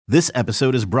This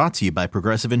episode is brought to you by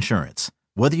Progressive Insurance.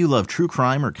 Whether you love true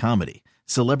crime or comedy,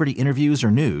 celebrity interviews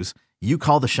or news, you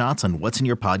call the shots on what's in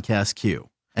your podcast queue.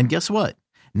 And guess what?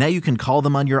 Now you can call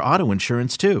them on your auto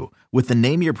insurance too with the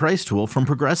Name Your Price tool from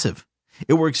Progressive.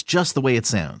 It works just the way it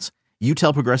sounds. You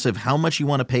tell Progressive how much you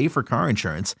want to pay for car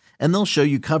insurance, and they'll show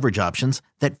you coverage options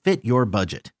that fit your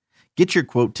budget. Get your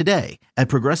quote today at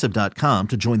Progressive.com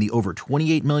to join the over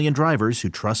 28 million drivers who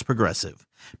trust Progressive.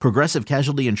 Progressive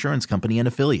Casualty Insurance Company and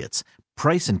Affiliates.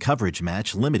 Price and coverage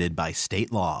match limited by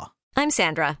state law. I'm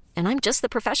Sandra, and I'm just the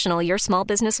professional your small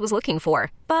business was looking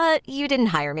for. But you didn't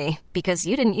hire me because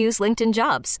you didn't use LinkedIn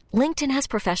Jobs. LinkedIn has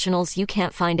professionals you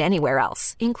can't find anywhere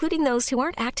else, including those who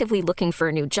aren't actively looking for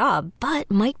a new job, but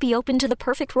might be open to the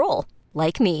perfect role,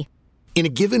 like me. In a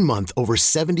given month, over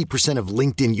 70% of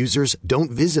LinkedIn users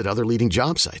don't visit other leading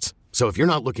job sites. So if you're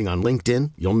not looking on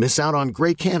LinkedIn, you'll miss out on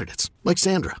great candidates like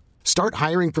Sandra. Start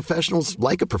hiring professionals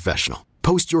like a professional.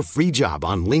 Post your free job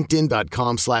on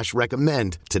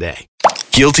linkedin.com/recommend today.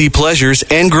 Guilty Pleasures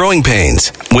and Growing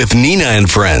Pains with Nina and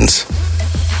Friends.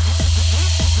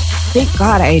 Thank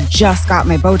God I just got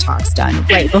my Botox done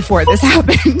right before this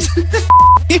happened.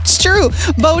 It's true.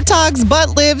 Botox,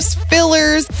 butt lifts,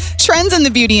 fillers, trends in the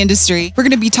beauty industry. We're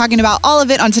going to be talking about all of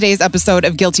it on today's episode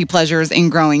of Guilty Pleasures and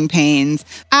Growing Pains.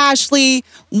 Ashley,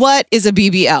 what is a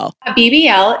BBL? A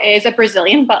BBL is a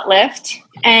Brazilian butt lift,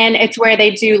 and it's where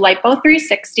they do Lipo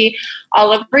 360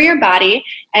 all over your body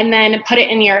and then put it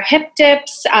in your hip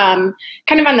dips, kind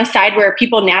of on the side where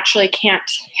people naturally can't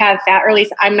have fat, or at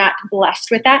least I'm not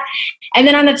blessed with that. And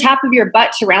then on the top of your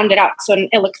butt to round it out so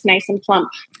it looks nice and plump.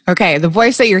 Okay, the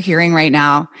voice that you're hearing right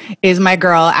now is my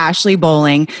girl, Ashley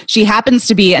Bowling. She happens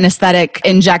to be an aesthetic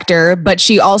injector, but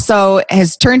she also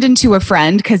has turned into a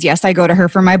friend because, yes, I go to her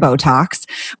for my Botox.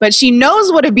 But she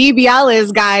knows what a BBL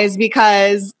is, guys,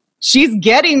 because she's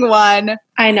getting one.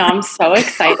 I know. I'm so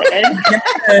excited.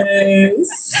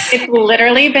 Yes. It's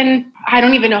literally been, I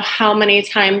don't even know how many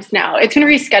times now. It's been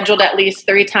rescheduled at least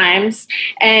 3 times.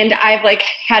 And I've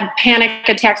had panic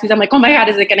attacks because I'm like, oh my God,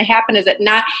 is it going to happen? Is it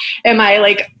not? Am I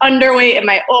underweight? Am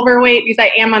I overweight? Because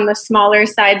I am on the smaller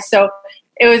side. So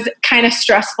it was kind of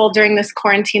stressful during this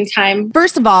quarantine time.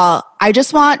 First of all, I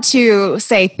just want to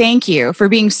say thank you for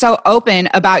being so open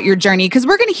about your journey, because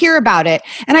we're going to hear about it.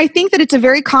 And I think that it's a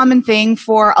very common thing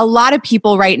for a lot of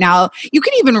people right now. You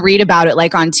can even read about it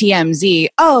on TMZ.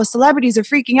 Oh, celebrities are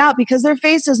freaking out because their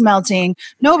face is melting.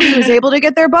 Nobody was able to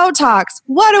get their Botox.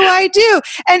 What do I do?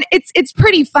 And it's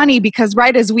pretty funny because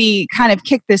right as we kind of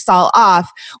kick this all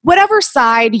off, whatever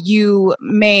side you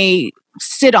may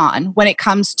sit on when it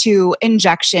comes to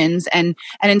injections and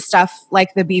in stuff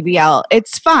like the BBL,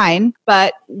 it's fine,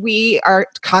 but we are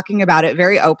talking about it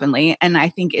very openly. And I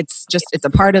think it's a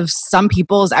part of some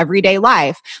people's everyday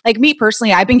life. Like me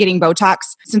personally, I've been getting Botox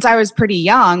since I was pretty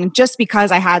young, just because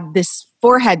I had this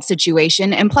forehead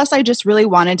situation. And plus, I just really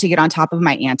wanted to get on top of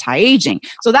my anti-aging.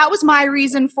 So that was my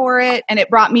reason for it. And it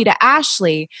brought me to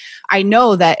Ashley. I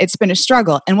know that it's been a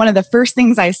struggle. And one of the first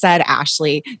things I said,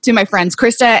 Ashley, to my friends,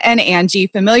 Krista and Angie,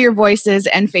 familiar voices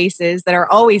and faces that are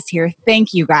always here.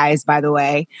 Thank you guys, by the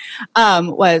way,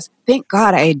 was thank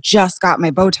God I just got my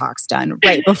Botox done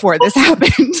right before this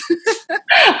happened.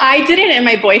 I didn't, and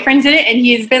my boyfriend did it, and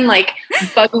he's been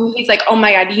bugging me. He's like, oh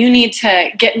my God, you need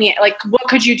to get me, what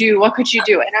could you do? What could you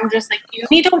do? And I'm just like, you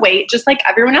need to wait just like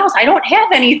everyone else. I don't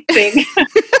have anything.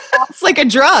 It's like a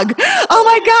drug. Oh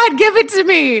my God, give it to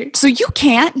me. So you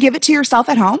can't give it to yourself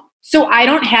at home? So I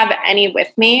don't have any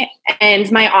with me,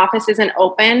 and my office isn't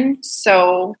open,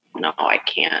 so no, I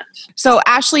can't. So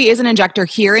Ashley is an injector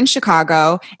here in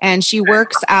Chicago, and she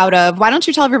works out of, why don't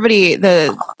you tell everybody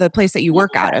the place that you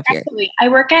work out of here? Absolutely. I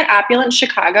work at Opulent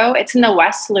Chicago. It's in the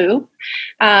West Loop.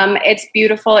 It's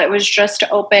beautiful. It was just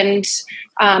opened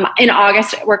in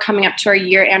August. We're coming up to our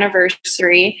year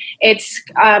anniversary. It's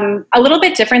a little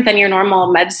bit different than your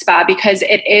normal med spa because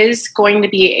it is going to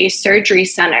be a surgery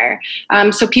center.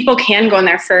 So people can go in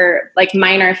there for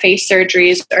minor face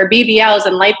surgeries or BBLs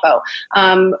and lipo.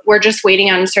 We're just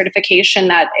waiting on certification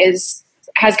that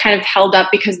has kind of held up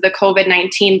because of the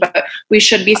COVID-19, but we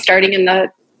should be starting in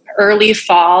the early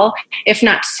fall, if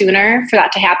not sooner, for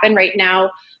that to happen. Right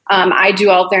now, I do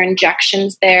all of their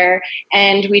injections there,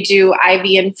 and we do IV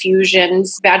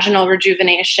infusions, vaginal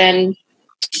rejuvenation,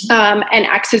 and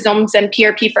exosomes and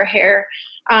PRP for hair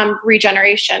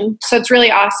regeneration. So it's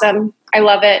really awesome. I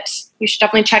love it. You should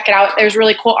definitely check it out. There's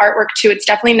really cool artwork too. It's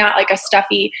definitely not like a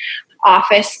stuffy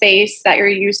office space that you're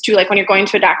used to, like when you're going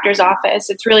to a doctor's office.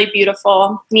 It's really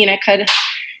beautiful. Nina could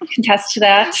contest to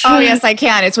that. Oh, yes, I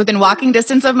can. It's within walking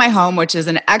distance of my home, which is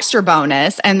an extra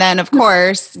bonus. And then, of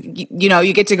course,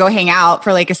 you get to go hang out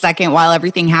for like a second while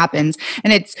everything happens.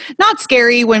 And it's not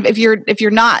scary if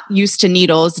you're not used to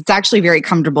needles. It's actually very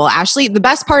comfortable. Ashley, the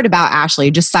best part about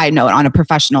Ashley, just side note on a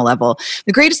professional level,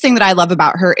 the greatest thing that I love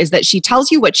about her is that she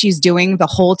tells you what she's doing the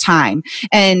whole time.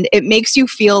 And it makes you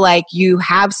feel like you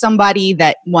have somebody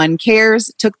that one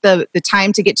cares, took the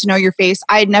time to get to know your face.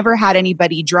 I had never had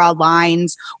anybody draw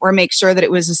lines or make sure that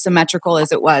it was as symmetrical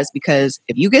as it was, because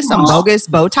if you get some bogus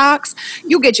Botox,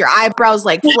 you get your eyebrows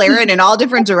like flaring in all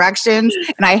different directions.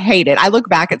 And I hate it. I look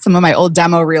back at some of my old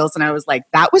demo reels and I was like,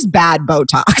 that was bad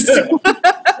Botox.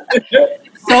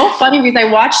 So funny because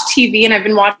I watch TV and I've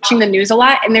been watching the news a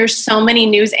lot, and there's so many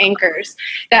news anchors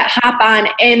that hop on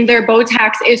and their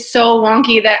Botox is so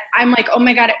wonky that I'm like, oh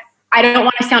my God, I don't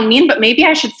want to sound mean, but maybe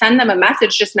I should send them a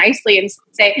message just nicely and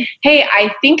say, hey,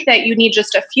 I think that you need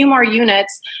just a few more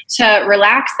units to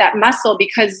relax that muscle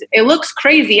because it looks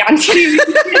crazy on TV.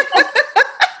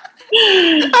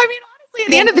 I mean, at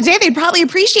the end of the day, they'd probably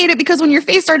appreciate it because when your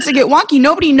face starts to get wonky,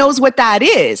 nobody knows what that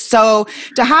is. So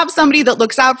to have somebody that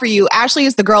looks out for you, Ashley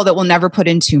is the girl that will never put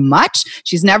in too much.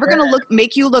 She's never going to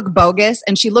make you look bogus,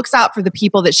 and she looks out for the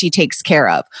people that she takes care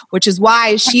of, which is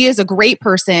why she is a great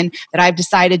person that I've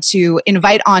decided to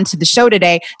invite onto the show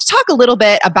today to talk a little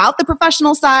bit about the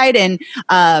professional side and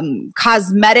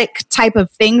cosmetic type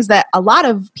of things that a lot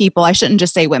of people, I shouldn't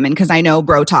just say women, because I know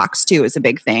Brotox too is a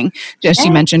big thing. Just she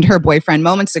mentioned her boyfriend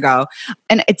moments ago.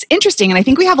 And it's interesting, and I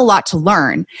think we have a lot to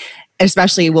learn,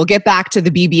 especially we'll get back to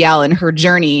the BBL and her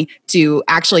journey to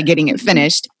actually getting it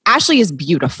finished. Ashley is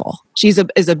beautiful. She's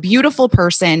a beautiful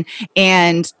person,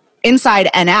 and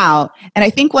inside and out. And I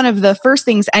think one of the first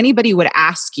things anybody would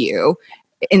ask you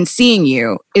in seeing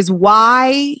you is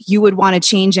why you would want to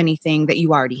change anything that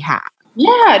you already have.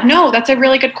 Yeah, no, that's a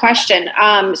really good question.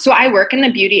 So I work in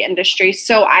the beauty industry,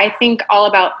 so I think all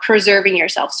about preserving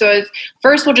yourself. So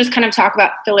first, we'll just kind of talk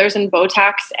about fillers and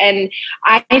Botox, and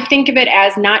I think of it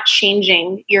as not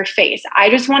changing your face. I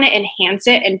just want to enhance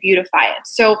it and beautify it.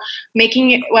 So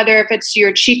making it, whether if it's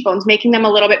your cheekbones, making them a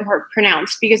little bit more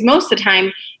pronounced, because most of the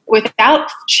time, without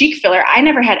cheek filler, I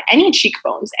never had any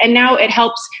cheekbones. And now it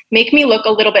helps make me look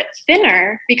a little bit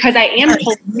thinner because I have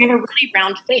a really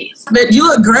round face. But you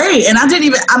look great. And I'm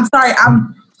sorry,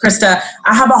 Krista,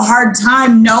 I have a hard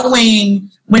time knowing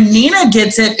when Nina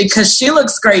gets it because she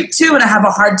looks great too. And I have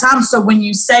a hard time. So when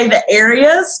you say the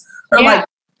areas or like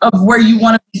of where you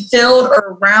want to be filled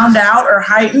or round out or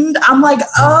heightened, I'm like,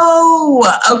 oh,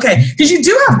 okay. Because you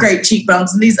do have great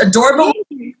cheekbones and these adorable.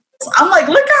 I'm like,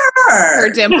 look at her.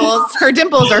 Her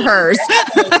dimples are hers.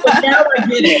 So now I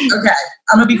get it. Okay.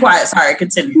 I'm going to be quiet. Sorry.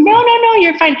 Continue. No,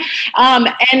 you're fine.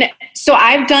 And so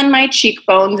I've done my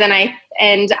cheekbones and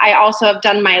I also have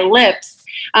done my lips.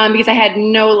 Because I had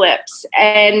no lips.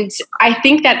 And I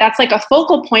think that that's like a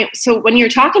focal point. So when you're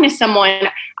talking to someone,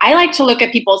 I like to look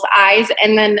at people's eyes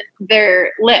and then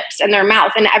their lips and their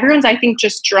mouth. And everyone's, I think,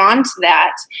 just drawn to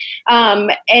that.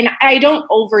 And I don't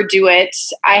overdo it.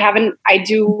 I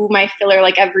do my filler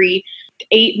like every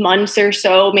 8 months or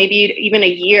so, maybe even a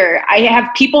year. I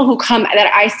have people who come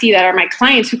that I see that are my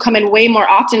clients who come in way more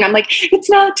often. I'm like, it's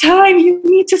not time. You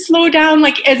need to slow down.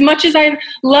 Like, as much as I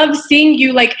love seeing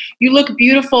you, like, you look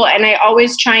beautiful. And I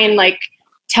always try and like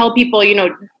tell people,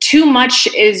 too much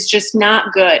is just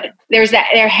not good.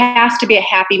 There has to be a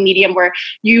happy medium where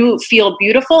you feel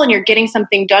beautiful and you're getting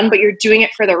something done, but you're doing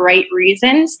it for the right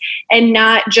reasons and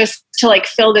not just to like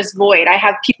fill this void. I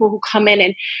have people who come in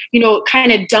and,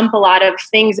 kind of dump a lot of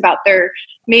things about their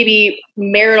maybe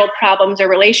marital problems or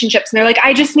relationships. And they're like,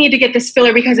 I just need to get this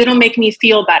filler because it'll make me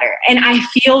feel better. And I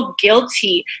feel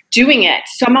guilty doing it.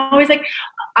 So I'm always like,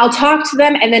 I'll talk to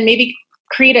them and then maybe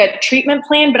create a treatment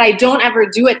plan, but I don't ever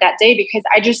do it that day because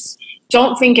I just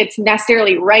don't think it's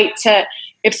necessarily right to,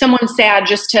 if someone's sad,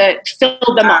 just to fill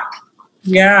them up.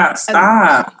 Yeah,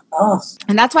 stop. Oh.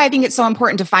 And that's why I think it's so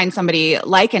important to find somebody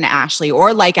like an Ashley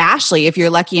or like Ashley if you're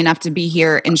lucky enough to be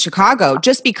here in Chicago,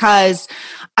 just because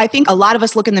I think a lot of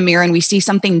us look in the mirror and we see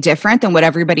something different than what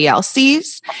everybody else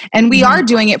sees. And we are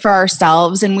doing it for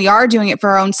ourselves and we are doing it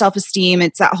for our own self-esteem.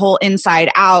 It's that whole inside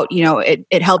out,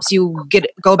 it helps you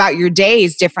go about your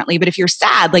days differently. But if you're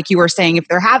sad, like you were saying, if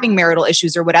they're having marital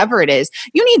issues or whatever it is,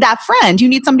 you need that friend. You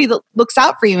need somebody that looks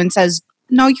out for you and says,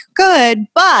 no, you're good,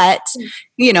 but,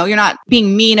 you're not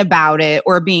being mean about it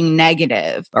or being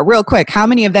negative. But real quick, how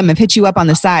many of them have hit you up on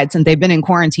the side since they've been in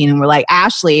quarantine and were like,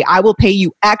 Ashley, I will pay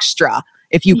you extra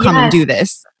if you come and do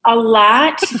this? A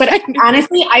lot, but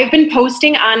honestly, I've been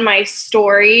posting on my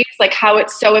stories like how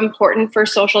it's so important for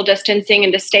social distancing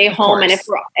and to stay home. And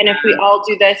if we all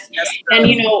do this, then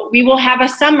we will have a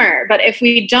summer. But if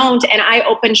we don't, and I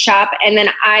open shop and then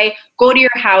I go to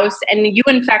your house and you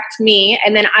infect me,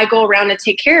 and then I go around and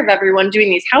take care of everyone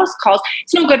doing these house calls,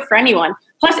 it's no good for anyone.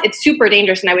 Plus, it's super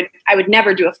dangerous, and I would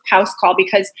never do a house call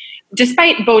because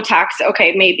despite Botox,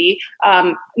 okay, maybe,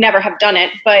 never have done it,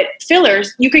 but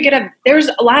fillers, you could there's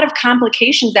a lot of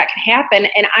complications that can happen,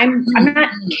 and I'm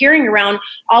not carrying around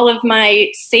all of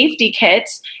my safety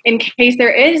kits in case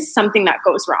there is something that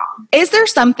goes wrong. Is there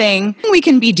something we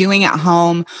can be doing at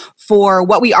home for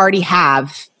what we already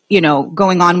have,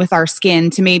 going on with our skin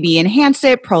to maybe enhance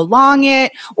it, prolong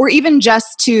it, or even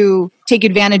just to take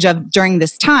advantage of during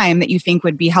this time that you think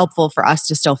would be helpful for us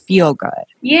to still feel good?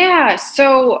 Yeah.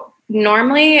 So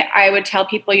normally I would tell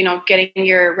people, getting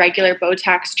your regular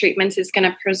Botox treatments is going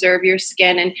to preserve your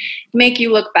skin and make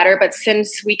you look better. But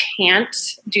since we can't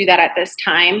do that at this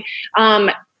time,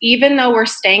 even though we're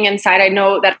staying inside, I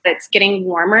know that it's getting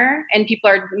warmer and people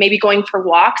are maybe going for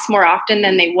walks more often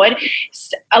than they would.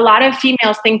 A lot of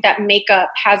females think that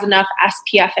makeup has enough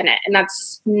SPF in it, and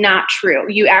that's not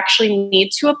true. You actually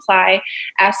need to apply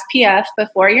SPF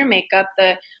before your makeup.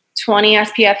 The 20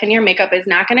 SPF in your makeup is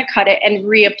not going to cut it, and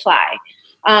reapply.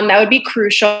 That would be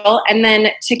crucial. And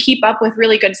then to keep up with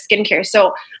really good skincare.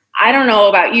 So I don't know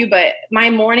about you, but my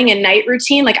morning and night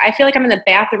routine, I feel like I'm in the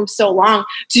bathroom so long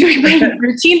doing my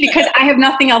routine because I have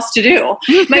nothing else to do.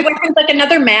 My boyfriend's like,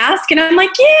 another mask. And I'm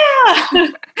like, yeah.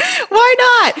 Why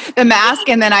not? The mask.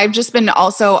 And then I've just been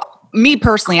also, me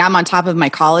personally, I'm on top of my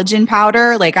collagen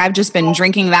powder. I've just been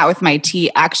drinking that with my tea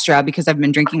extra because I've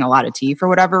been drinking a lot of tea for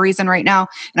whatever reason right now.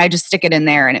 And I just stick it in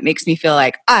there and it makes me feel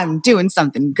like I'm doing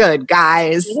something good,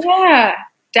 guys. Yeah,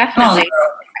 definitely.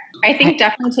 I think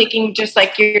definitely taking just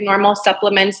your normal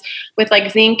supplements with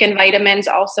zinc and vitamins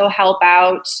also help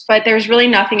out, but there's really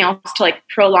nothing else to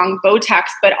prolong Botox.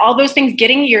 But all those things,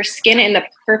 getting your skin in the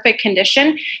perfect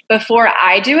condition before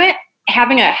I do it,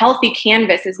 having a healthy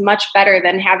canvas is much better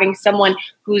than having someone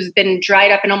who's been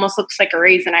dried up and almost looks like a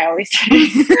raisin, I always say,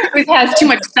 who has too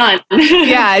much sun.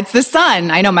 Yeah, it's the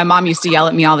sun. I know my mom used to yell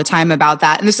at me all the time about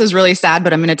that. And this is really sad,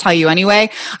 but I'm going to tell you anyway.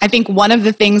 I think one of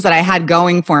the things that I had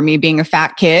going for me being a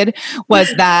fat kid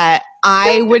was that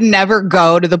I would never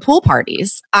go to the pool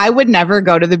parties. I would never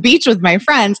go to the beach with my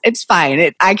friends. It's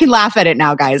fine. I can laugh at it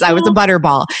now, guys. I was a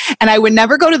butterball and I would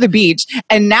never go to the beach.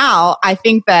 And now I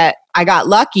think that I got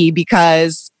lucky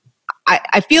because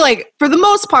I feel like for the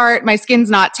most part, my skin's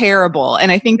not terrible.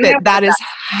 And I think that has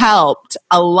helped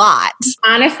a lot.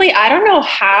 Honestly, I don't know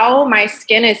how my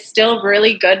skin is still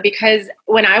really good because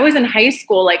when I was in high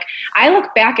school, I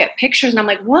look back at pictures and I'm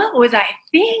like, what was I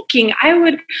thinking? I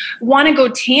would want to go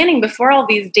tanning before all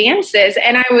these dances.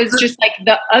 And I was just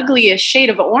the ugliest shade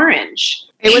of orange.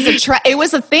 It was it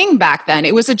was a thing back then.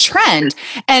 It was a trend.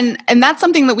 And that's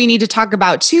something that we need to talk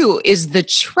about too, is the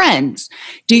trends.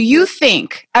 Do you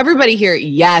think, everybody here,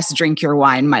 yes, drink your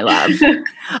wine, my love.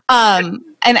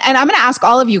 And I'm going to ask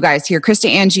all of you guys here,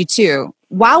 Krista, Angie too,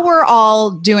 while we're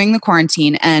all doing the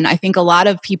quarantine, and I think a lot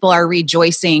of people are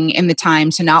rejoicing in the time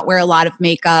to not wear a lot of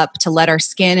makeup, to let our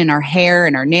skin and our hair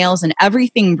and our nails and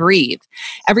everything breathe.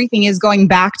 Everything is going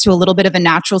back to a little bit of a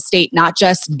natural state, not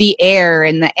just the air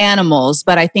and the animals,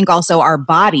 but I think also our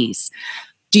bodies.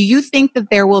 Do you think that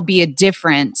there will be a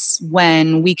difference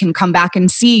when we can come back and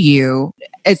see you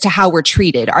as to how we're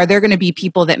treated? Are there going to be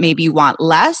people that maybe want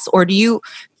less, or do you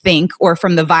think, or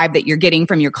from the vibe that you're getting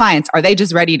from your clients, are they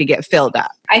just ready to get filled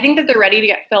up? I think that they're ready to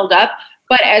get filled up.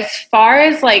 But as far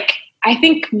as I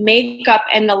think makeup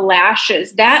and the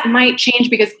lashes, that might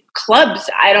change because clubs,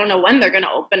 I don't know when they're going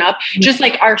to open up. Just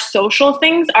our social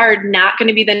things are not going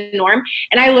to be the norm.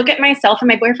 And I look at myself and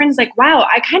my boyfriend's like, wow,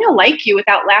 I kind of like you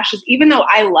without lashes, even though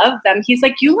I love them. He's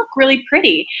like, you look really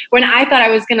pretty, when I thought I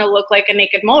was going to look like a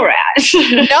naked mole rat.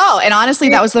 No. And honestly,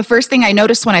 that was the first thing I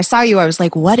noticed when I saw you. I was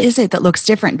like, what is it that looks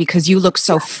different? Because you look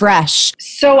so fresh.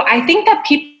 So I think that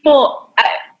people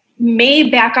may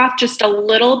back off just a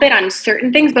little bit on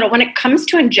certain things, but when it comes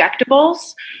to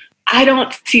injectables, I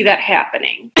don't see that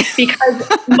happening because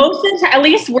most of the time, at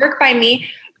least work by me,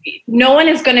 no one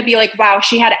is going to be like, wow,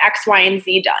 she had X, Y, and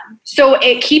Z done. So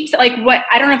it keeps what,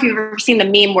 I don't know if you've ever seen the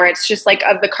meme where it's just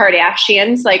of the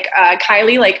Kardashians,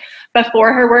 Kylie,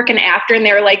 before her work and after, and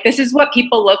they were like, this is what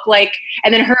people look like,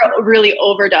 and then her really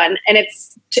overdone, and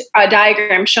it's a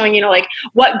diagram showing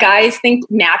what guys think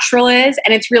natural is,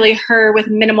 and it's really her with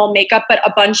minimal makeup but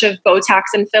a bunch of Botox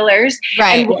and fillers,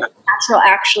 right? And what natural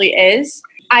actually is.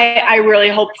 I really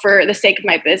hope, for the sake of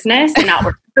my business and not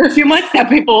working for a few months that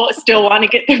people still want to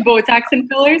get their Botox and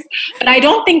fillers. But I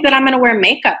don't think that I'm going to wear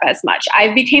makeup as much.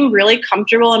 I became really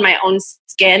comfortable in my own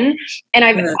skin, and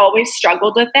I've always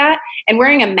struggled with that. And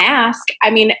wearing a mask, I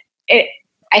mean,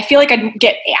 I feel like I'd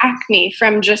get acne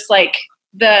from just like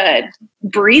the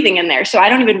breathing in there. So I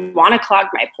don't even want to clog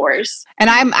my pores. And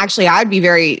I'd be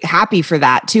very happy for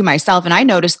that too myself. And I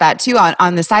noticed that too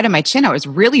on the side of my chin. I was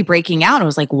really breaking out. I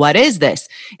was like, what is this?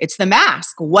 It's the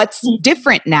mask. What's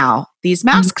different now? These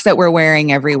masks that we're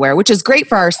wearing everywhere, which is great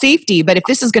for our safety. But if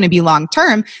this is going to be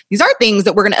long-term, these are things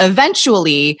that we're going to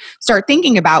eventually start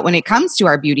thinking about when it comes to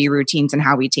our beauty routines and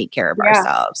how we take care of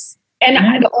ourselves. And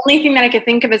the only thing that I could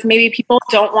think of is maybe people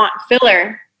don't want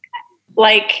filler.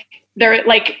 Like, they're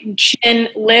like chin,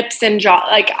 lips, and jaw.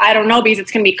 Like, I don't know, because it's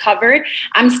going to be covered.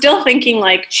 I'm still thinking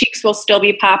like cheeks will still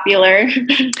be popular.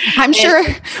 I'm sure.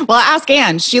 Well, ask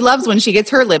Anne. She loves when she gets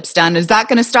her lips done. Is that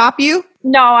going to stop you?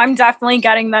 No, I'm definitely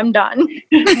getting them done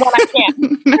when I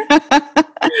can.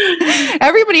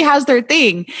 Everybody has their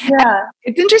thing. Yeah.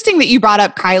 It's interesting that you brought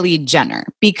up Kylie Jenner,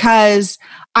 because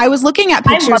I was looking at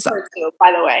pictures. I love her too,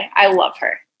 by the way. I love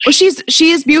her. Well,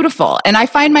 she is beautiful, and I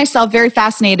find myself very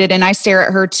fascinated, and I stare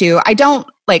at her too. I don't,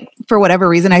 like, for whatever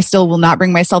reason, I still will not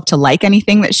bring myself to like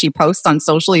anything that she posts on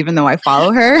social, even though I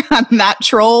follow her. I'm that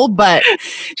troll, but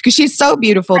because she's so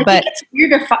beautiful. I think it's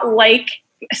weird to like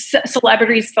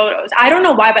celebrities' photos. I don't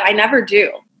know why, but I never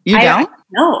do. You don't?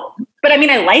 No. But I mean,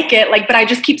 I like it, but I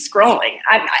just keep scrolling.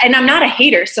 And I'm not a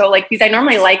hater, so like, because I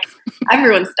normally like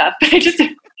everyone's stuff, but I just...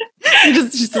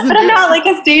 but I'm not like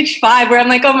a stage 5 where I'm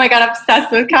like, oh my God,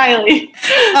 obsessed with Kylie.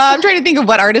 I'm trying to think of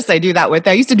what artists I do that with.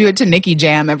 I used to do it to Nicky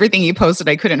Jam. Everything he posted,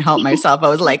 I couldn't help myself. I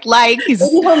was like,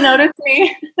 he'll notice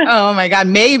me. Oh my God,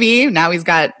 maybe. Now he's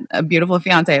got a beautiful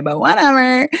fiance, but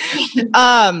whatever.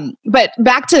 But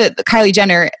back to Kylie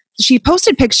Jenner. She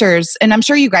posted pictures, and I'm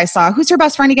sure you guys saw. Who's her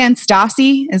best friend again?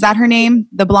 Stassi? Is that her name?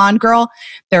 The blonde girl?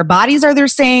 Their bodies are the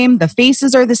same. The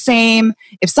faces are the same.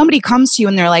 If somebody comes to you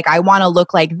and they're like, I want to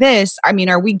look like this, I mean,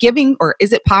 are we giving, or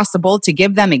is it possible to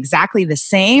give them exactly the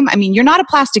same? I mean, you're not a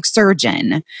plastic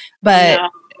surgeon, but... No.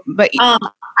 But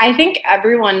I think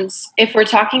if we're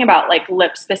talking about like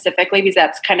lips specifically, because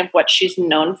that's kind of what she's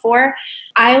known for,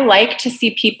 I like to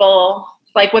see people...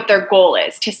 like what their goal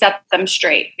is, to set them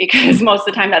straight, because most of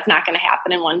the time that's not going to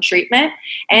happen in one treatment.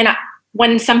 And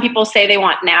when some people say they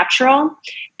want natural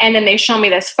and then they show me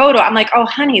this photo, I'm like, oh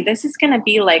honey, this is going to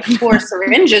be like 4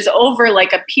 syringes over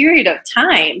like a period of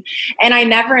time. And I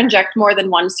never inject more than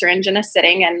 1 syringe in a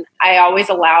sitting. And I always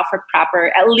allow for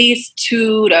proper, at least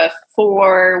 2 to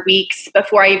 4 weeks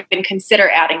before I even consider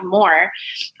adding more.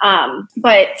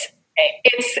 But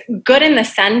it's good in the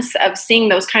sense of seeing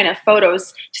those kind of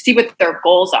photos to see what their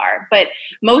goals are. But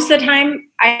most of the time,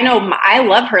 I know I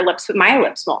love her lips, but my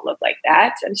lips won't look like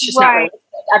that. And it's just not realistic.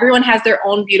 Everyone has their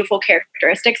own beautiful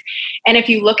characteristics. And if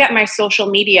you look at my social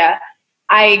media,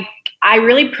 I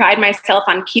really pride myself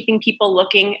on keeping people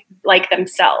looking like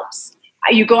themselves.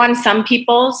 You go on some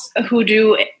people's who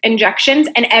do injections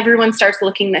and everyone starts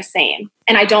looking the same.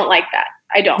 And I don't like that.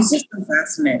 I don't. It's just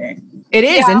fascinating. It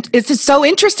is. Yeah. And it's just so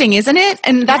interesting, isn't it?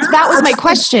 And that was my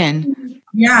question.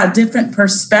 Yeah, different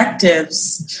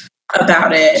perspectives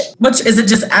about it. Is it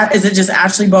just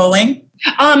Ashley Bowling?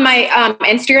 My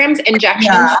Instagram's injections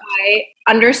by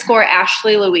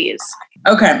 _Ashley Louise.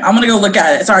 Okay, I'm going to go look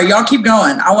at it. Sorry, y'all keep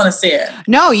going. I want to see it.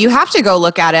 No, you have to go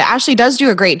look at it. Ashley does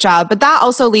do a great job, but that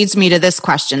also leads me to this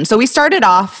question. So we started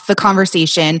off the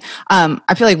conversation.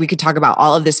 I feel like we could talk about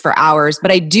all of this for hours, but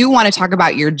I do want to talk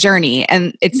about your journey.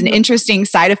 And it's an interesting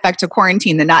side effect of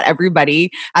quarantine that not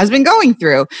everybody has been going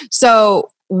through.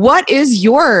 So what is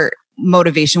your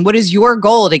motivation? What is your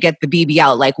goal to get the BB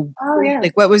out? Like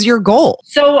what was your goal?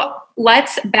 So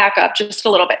let's back up just a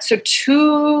little bit. So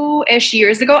 2-ish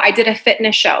years ago, I did a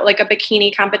fitness show, like a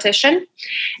bikini competition.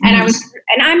 And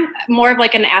I'm more of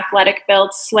like an athletic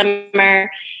build,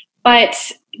 slimmer. But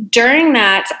during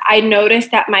that, I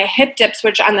noticed that my hip dips,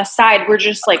 which on the side were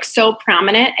just like so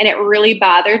prominent, and it really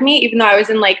bothered me, even though I was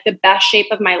in like the best shape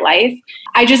of my life.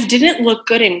 I just didn't look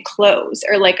good in clothes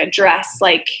or like a dress.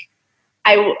 Like,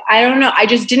 I don't know. I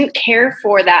just didn't care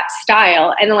for that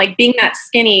style. And like being that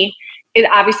skinny, it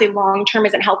obviously long-term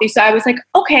isn't healthy. So I was like,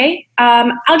 okay,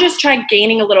 I'll just try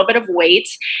gaining a little bit of weight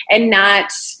and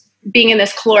not being in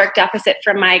this caloric deficit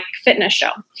from my fitness show.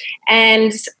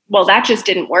 And well, that just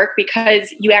didn't work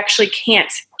because you actually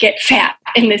can't get fat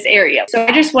in this area. So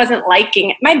I just wasn't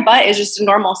liking it. My butt is just a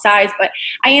normal size, but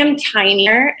I am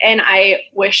tinier and I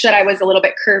wish that I was a little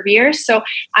bit curvier. So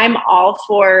I'm all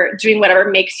for doing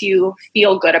whatever makes you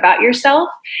feel good about yourself.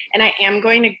 And I am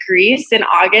going to Greece in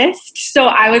August. So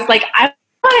I was like, I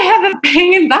I have a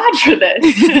banging bod for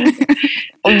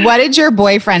this. What did your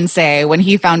boyfriend say when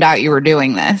he found out you were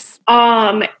doing this?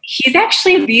 He's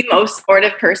actually the most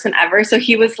supportive person ever. So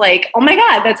he was like, "Oh my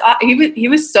God, that's he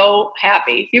was so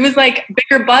happy." He was like,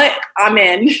 "Bigger butt, I'm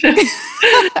in."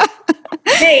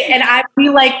 Hey, and we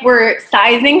were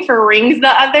sizing for rings the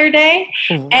other day,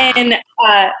 and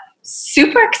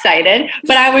super excited.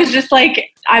 But I was just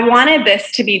like, I wanted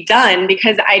this to be done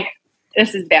because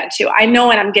this is bad too. I know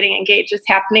when I'm getting engaged, it's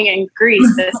happening in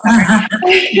Greece this summer.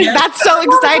 That's so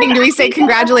exciting. Do we say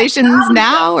congratulations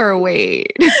now or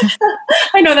wait?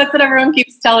 I know that's what everyone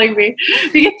keeps telling me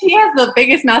because he has the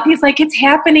biggest mouth. He's like, it's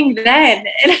happening then.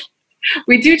 And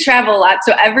we do travel a lot.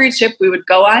 So every trip we would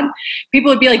go on, people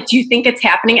would be like, do you think it's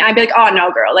happening? And I'd be like, oh no,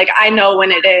 girl. Like, I know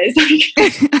when it is.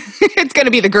 It's going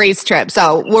to be the Greece trip.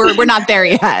 So we're not there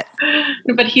yet.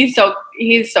 But he's so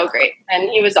great. And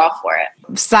he was all for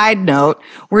it. Side note,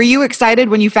 were you excited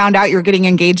when you found out you were getting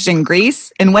engaged in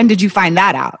Greece? And when did you find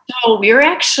that out? So we were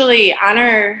actually on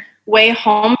our way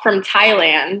home from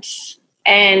Thailand.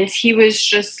 And he was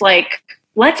just like,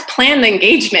 let's plan the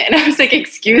engagement. And I was like,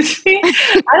 excuse me?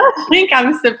 I don't think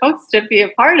I'm supposed to be a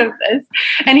part of this.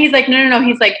 And he's like, no.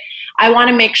 He's like, I want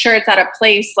to make sure it's at a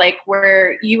place like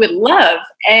where you would love.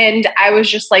 And I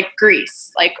was just like,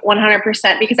 Greece, like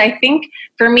 100%. Because I think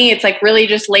for me, it's like really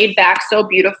just laid back, so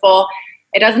beautiful.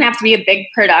 It doesn't have to be a big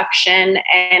production.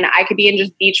 And I could be in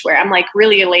just beachwear. I'm like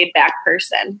really a laid back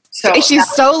person. So she's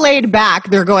so laid back.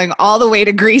 They're going all the way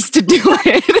to Greece to do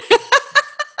it.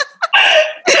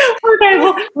 Okay,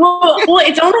 well,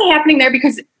 it's only happening there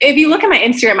because if you look at my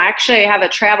Instagram, I actually have a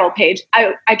travel page.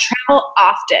 I travel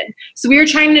often. So we were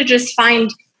trying to just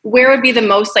find where would be the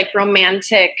most like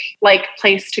romantic like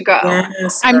place to go.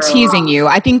 Yes, I'm teasing you.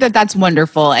 I think that's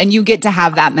wonderful. And you get to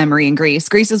have that memory in Greece.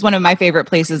 Greece is one of my favorite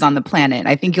places on the planet.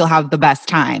 I think you'll have the best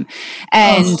time.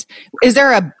 And is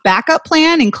there a backup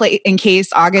plan in case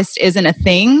August isn't a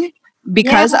thing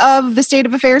because of the state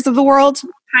of affairs of the world?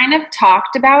 Kind of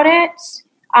talked about it.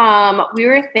 We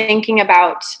were thinking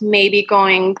about maybe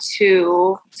going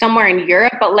to somewhere in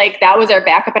Europe, but like that was our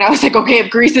backup. And I was like, okay,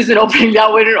 if Greece isn't opening,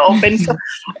 that wouldn't open. So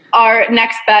our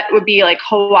next bet would be like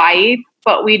Hawaii,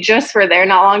 but we just were there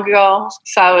not long ago.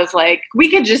 So I was like,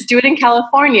 we could just do it in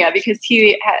California because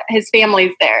his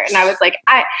family's there. And I was like,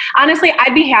 honestly,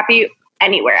 I'd be happy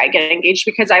anywhere I get engaged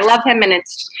because I love him and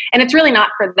it's really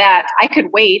not for that. I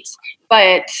could wait,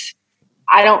 but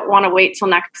I don't want to wait till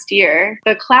next year.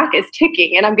 The clock is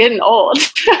ticking and I'm getting old.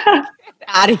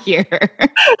 Out of here.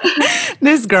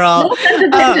 This girl.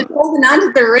 Holding on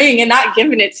to the ring and not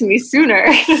giving it to me sooner.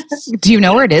 Do you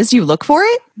know where it is? Do you look for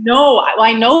it? No,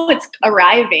 I know it's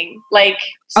arriving. Like,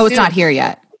 oh, it's not here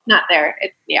yet. Not there.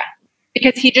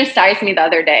 Because he just sized me the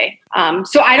other day.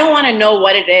 So I don't want to know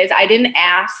what it is. I didn't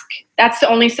ask. That's the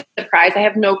only surprise. I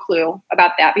have no clue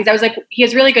about that because I was like, he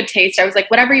has really good taste. I was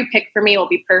like, whatever you pick for me will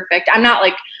be perfect. I'm not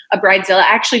like a bridezilla. I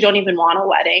actually don't even want a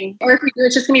wedding. Or if we do,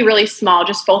 it's just going to be really small,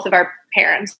 just both of our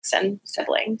parents and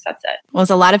siblings. That's it. Well, it's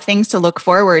a lot of things to look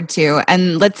forward to.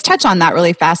 And let's touch on that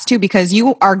really fast too, because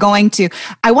you are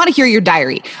I want to hear your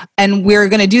diary. And we're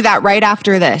going to do that right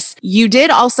after this. You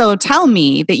did also tell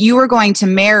me that you were going to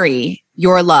marry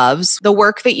your loves, the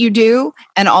work that you do,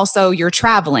 and also your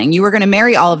traveling. You were going to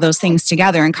marry all of those things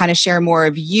together and kind of share more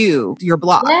of your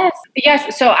blog.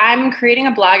 Yes. So I'm creating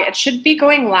a blog. It should be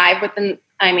going live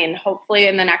hopefully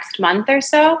in the next month or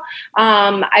so.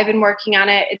 I've been working on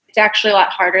it. It's actually a lot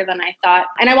harder than I thought.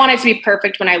 And I want it to be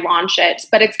perfect when I launch it.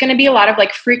 But it's going to be a lot of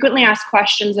like frequently asked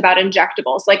questions about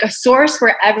injectables, like a source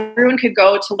where everyone could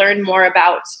go to learn more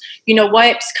about,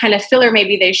 what kind of filler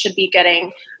maybe they should be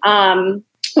getting.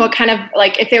 What kind of,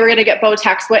 like, if they were going to get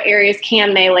Botox, what areas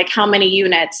can they, like, how many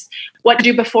units, what to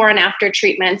do before and after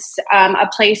treatments, a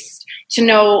place to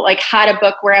know, like, how to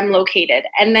book where I'm located.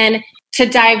 And then to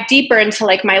dive deeper into,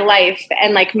 like, my life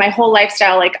and, like, my whole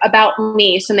lifestyle, like, about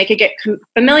me so they could get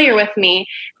familiar with me.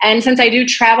 And since I do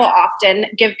travel often,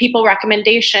 give people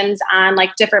recommendations on,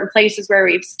 like, different places where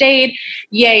we've stayed,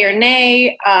 yay or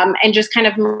nay, and just kind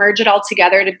of merge it all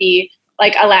together to be,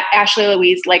 like, a Ashley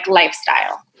Louise, like,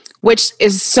 lifestyle. Which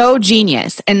is so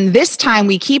genius. And this time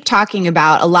we keep talking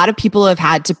about a lot of people have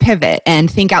had to pivot and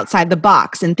think outside the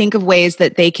box and think of ways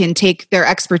that they can take their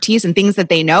expertise and things that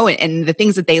they know and the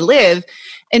things that they live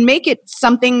and make it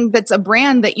something that's a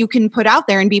brand that you can put out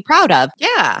there and be proud of.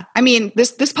 Yeah. I mean,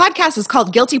 this podcast is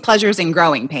called Guilty Pleasures and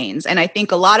Growing Pains. And I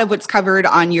think a lot of what's covered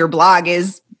on your blog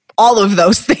is all of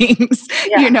those things.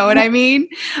 Yeah. You know what I mean?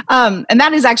 And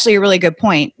that is actually a really good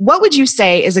point. What would you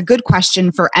say is a good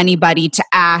question for anybody to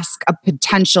ask a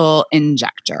potential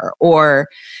injector or,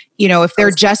 if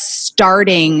they're just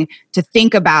starting to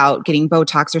think about getting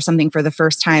Botox or something for the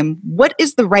first time, what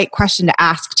is the right question to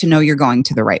ask to know you're going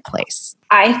to the right place?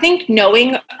 I think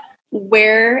knowing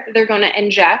where they're going to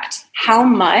inject, how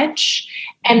much,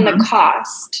 and the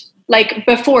cost. Like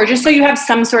before, just so you have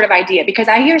some sort of idea, because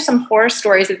I hear some horror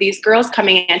stories of these girls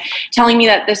coming in telling me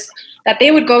that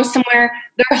they would go somewhere,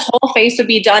 their whole face would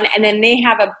be done, and then they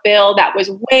have a bill that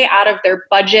was way out of their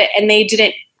budget and they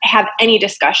didn't have any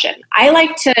discussion. I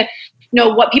like to know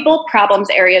what people's problems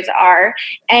areas are,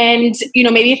 and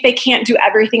maybe if they can't do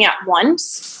everything at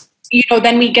once,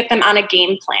 then we get them on a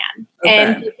game plan. Okay.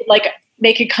 And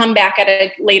they could come back at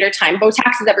a later time.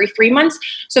 Botox is every 3 months.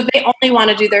 So if they only want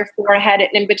to do their forehead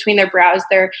and in between their brows,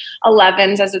 their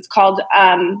 11s as it's called,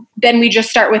 then we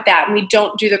just start with that and we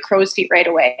don't do the crow's feet right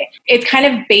away. It's kind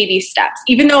of baby steps,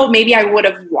 even though maybe I would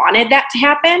have wanted that to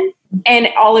happen and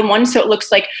all in one. So it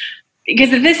looks like,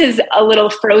 because if this is a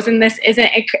little frozen, this isn't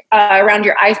around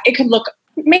your eyes, it could look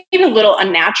maybe a little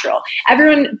unnatural.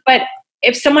 But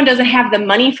if someone doesn't have the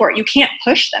money for it, you can't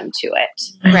push them to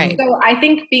it. Right. So I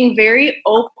think being very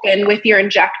open with your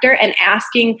injector and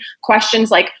asking questions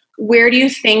like, where do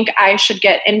you think I should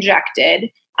get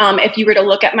injected? If you were to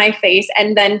look at my face,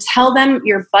 and then tell them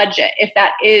your budget if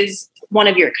that is one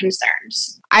of your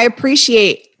concerns. I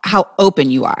appreciate how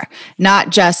open you are, not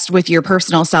just with your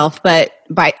personal self, but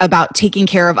about taking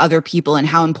care of other people and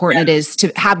how important it is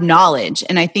to have knowledge.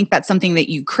 And I think that's something that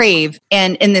you crave.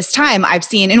 And in this time, I've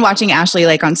seen in watching Ashley,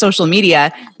 on social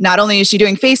media, not only is she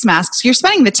doing face masks, you're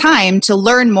spending the time to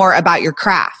learn more about your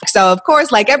craft. So of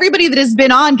course, like everybody that has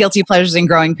been on Guilty Pleasures and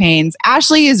Growing Pains,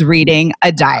 Ashley is reading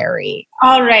a diary.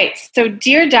 All right. So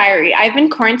dear diary, I've been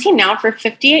quarantined now for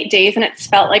 58 days and it's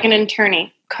felt like an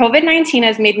eternity. COVID-19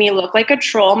 has made me look like a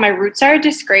troll. My roots are a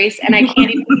disgrace and I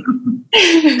can't even,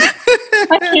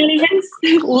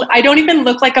 I don't even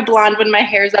look like a blonde when my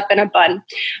hair's up in a bun.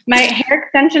 My hair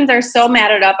extensions are so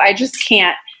matted up, I just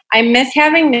can't. I miss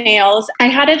having nails. I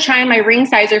had to try on my ring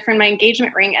sizer for my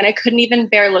engagement ring and I couldn't even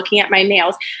bear looking at my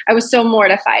nails. I was so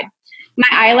mortified. My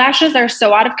eyelashes are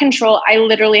so out of control, I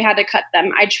literally had to cut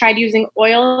them. I tried using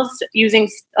oils,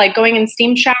 going in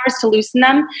steam showers to loosen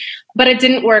them, but it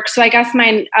didn't work. So I guess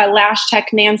my lash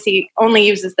tech, Nancy, only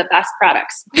uses the best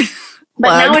products.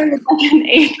 But now I'm like an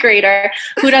 8th grader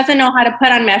who doesn't know how to put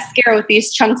on mascara with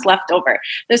these chunks left over.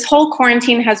 This whole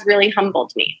quarantine has really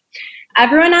humbled me.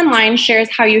 Everyone online shares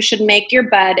how you should make your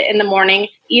bed in the morning,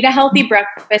 eat a healthy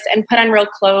breakfast, and put on real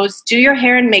clothes, do your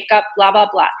hair and makeup, blah, blah,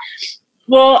 blah.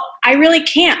 Well, I really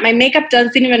can't. My makeup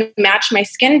doesn't even match my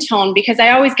skin tone because I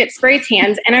always get spray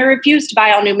tans and I refuse to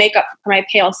buy all new makeup for my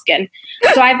pale skin.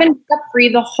 So I've been makeup free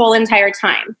the whole entire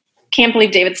time. Can't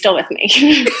believe David's still with me.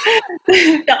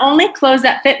 The only clothes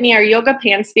that fit me are yoga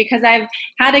pants because I've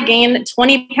had to gain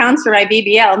 20 pounds for my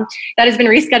BBL that has been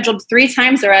rescheduled 3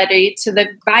 times already to the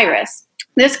virus.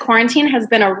 This quarantine has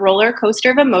been a roller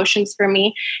coaster of emotions for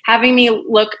me, having me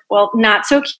look, not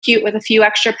so cute with a few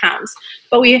extra pounds.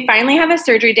 But we finally have a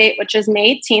surgery date, which is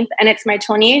May 18th, and it's my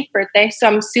 28th birthday, so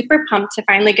I'm super pumped to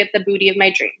finally get the booty of my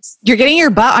dreams. You're getting your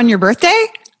butt on your birthday?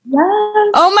 Yes.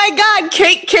 Oh my God,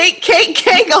 cake,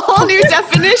 a whole new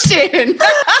definition.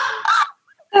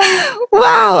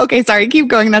 Wow. Okay, sorry, keep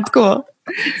going. That's cool.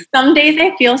 Some days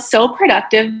I feel so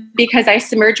productive because I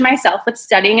submerge myself with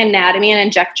studying anatomy and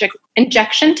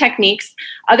injection techniques.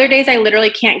 Other days I literally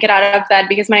can't get out of bed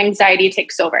because my anxiety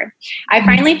takes over. I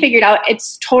finally figured out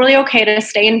it's totally okay to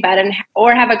stay in bed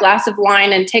or have a glass of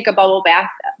wine and take a bubble bath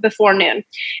before noon.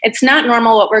 It's not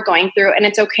normal what we're going through, and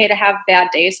it's okay to have bad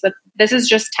days, but this is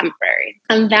just temporary.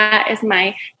 And that is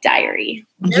my diary.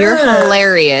 You're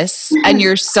hilarious and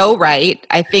you're so right.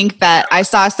 I think that I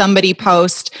saw somebody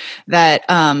post that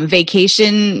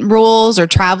vacation rules or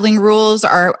traveling rules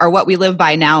are what we live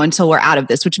by now until we're out of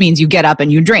this, which means you get up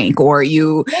and you drink or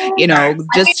you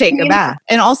just take a bath.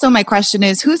 And also my question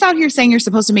is, who's out here saying you're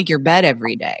supposed to make your bed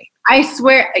every day? I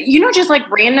swear, just like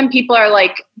random people are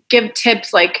like, give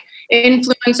tips like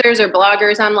influencers or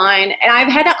bloggers online. And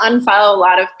I've had to unfollow a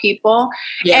lot of people.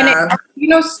 Yeah.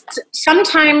 And,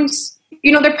 sometimes,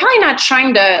 they're probably not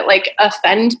trying to like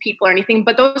offend people or anything,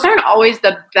 but those aren't always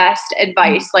the best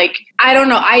advice. Like, I don't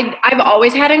know. I've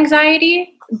always had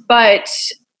anxiety, but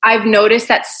I've noticed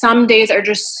that some days are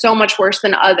just so much worse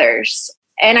than others.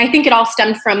 And I think it all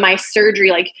stemmed from my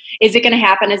surgery. Like, is it going to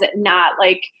happen? Is it not?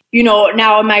 Like,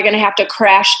 now am I going to have to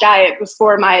crash diet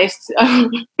before my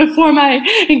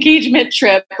engagement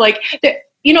trip? Like,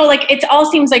 it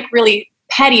all seems like really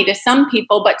petty to some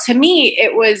people, but to me,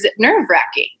 it was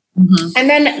nerve-wracking. Mm-hmm. And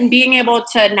then being able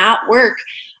to not work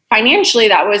financially,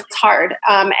 that was hard.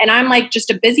 And I'm like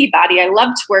just a busybody. I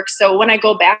love to work. So when I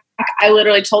go back, I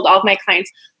literally told all of my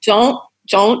clients,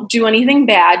 don't do anything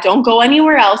bad. Don't go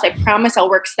anywhere else. I promise I'll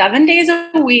work 7 days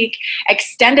a week,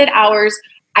 extended hours.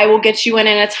 I will get you in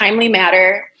a timely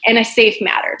manner and a safe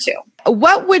manner too.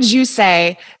 What would you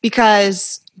say?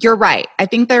 Because you're right. I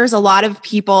think there's a lot of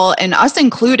people, and us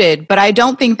included, but I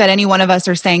don't think that any one of us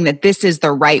are saying that this is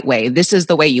the right way. This is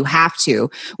the way you have to,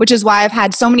 which is why I've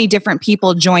had so many different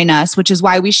people join us, which is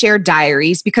why we share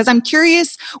diaries, because I'm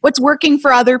curious what's working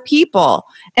for other people.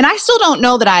 And I still don't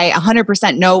know that I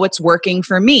 100% know what's working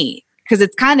for me, because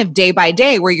it's kind of day by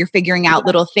day where you're figuring out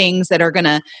little things that are going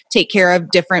to take care of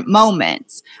different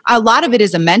moments. A lot of it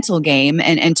is a mental game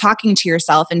and talking to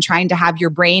yourself and trying to have your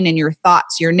brain and your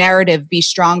thoughts, your narrative be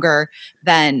stronger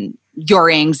than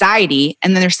your anxiety.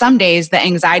 And then there's some days the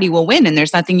anxiety will win and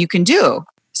there's nothing you can do.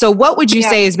 So what would you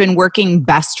say has been working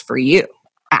best for you,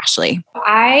 Ashley?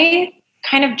 I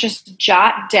kind of just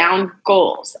jot down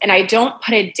goals, and I don't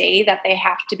put a day that they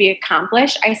have to be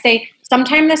accomplished. I say,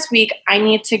 sometime this week, I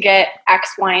need to get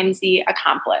X, Y, and Z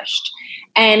accomplished.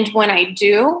 And when I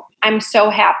do, I'm so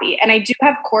happy. And I do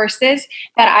have courses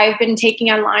that I've been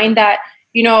taking online that,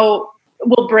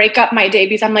 will break up my day,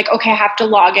 because I'm like, okay, I have to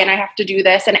log in. I have to do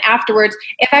this. And afterwards,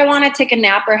 if I want to take a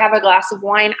nap or have a glass of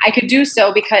wine, I could do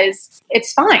so because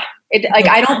it's fine.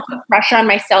 I don't put pressure on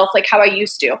myself like how I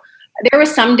used to. There were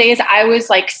some days I was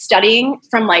like studying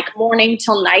from like morning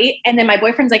till night. And then my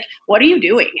boyfriend's like, what are you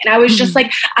doing? And I was just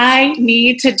like, I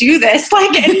need to do this.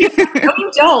 Like, and no,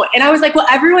 you don't. And I was like, well,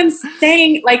 everyone's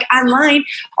saying like online,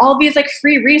 all these like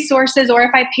free resources, or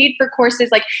if I paid for courses,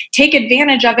 like take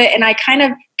advantage of it. And I kind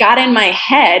of got in my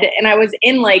head and I was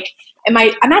in like,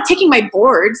 I'm not taking my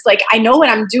boards. Like I know what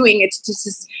I'm doing. It's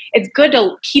just, it's good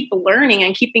to keep learning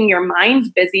and keeping your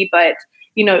minds busy, but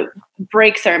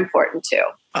breaks are important too.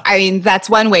 I mean, that's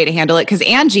one way to handle it, because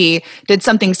Angie did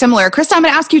something similar. Krista, I'm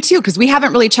going to ask you too, because we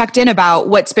haven't really checked in about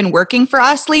what's been working for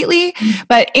us lately.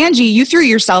 But Angie, you threw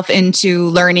yourself into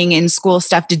learning in school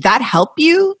stuff. Did that help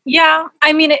you? Yeah.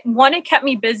 I mean, it kept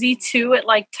me busy too. It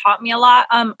like taught me a lot.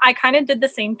 I kind of did the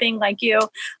same thing like you.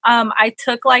 I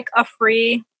took like a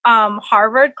free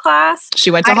Harvard class. She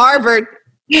went to Harvard.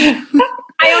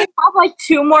 I only have like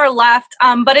 2 more left,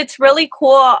 but it's really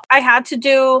cool. I had to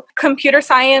do computer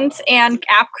science and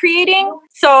app creating.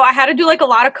 So I had to do like a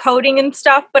lot of coding and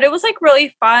stuff, but it was like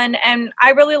really fun. And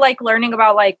I really like learning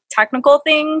about like technical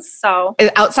things. So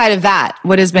outside of that,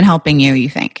 what has been helping you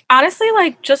think? Honestly,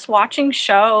 like just watching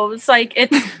shows, like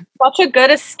it's such a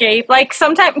good escape. Like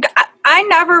sometimes I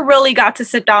never really got to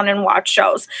sit down and watch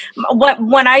shows.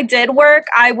 When I did work,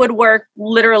 I would work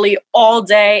literally all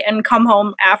day and come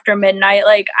home after midnight.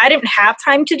 Like I didn't have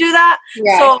time to do that.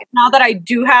 Yeah. So now that I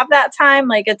do have that time,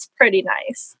 like it's pretty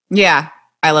nice. Yeah.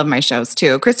 I love my shows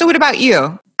too. Krista, what about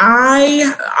you?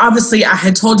 I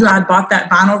had told you I bought that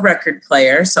vinyl record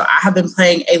player. So I have been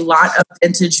playing a lot of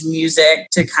vintage music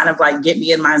to kind of like get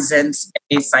me in my Zen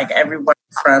space. Like everyone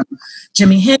from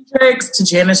Jimi Hendrix to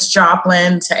Janis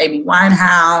Joplin to Amy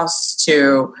Winehouse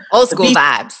to old school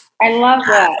vibes. I love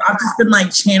that. I've just been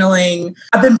like channeling.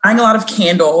 I've been buying a lot of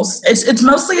candles. It's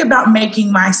mostly about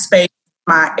making my space,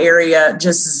 my area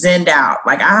just zenned out.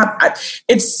 Like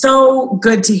it's so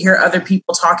good to hear other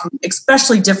people talking,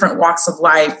 especially different walks of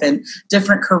life and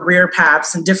different career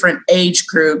paths and different age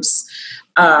groups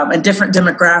and different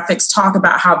demographics talk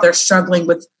about how they're struggling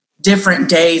with different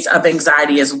days of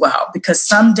anxiety as well. Because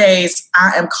some days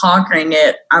I am conquering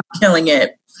it, I'm killing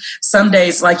it. Some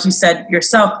days, like you said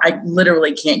yourself, I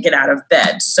literally can't get out of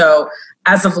bed. So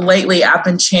as of lately, I've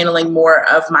been channeling more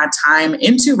of my time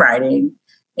into writing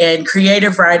and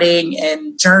creative writing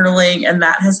and journaling, and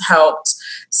that has helped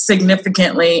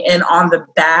significantly. And on the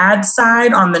bad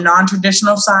side, on the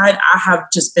non-traditional side, I have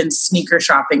just been sneaker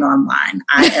shopping online.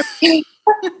 I am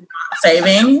not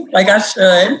saving like I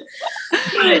should.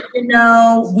 But,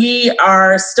 we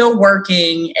are still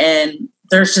working, and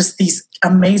there's just these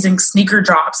amazing sneaker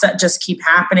drops that just keep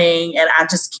happening, and I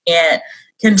just can't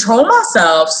control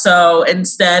myself. So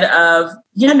instead of,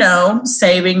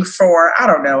 saving for, I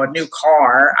don't know, a new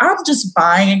car, I'm just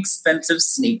buying expensive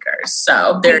sneakers.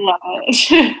 So I love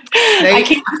it. I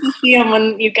can't wait to see them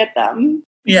when you get them.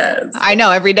 Yes. I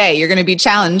know every day you're going to be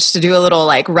challenged to do a little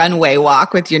like runway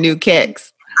walk with your new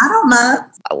kicks. I don't know.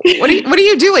 What are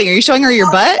you doing? Are you showing her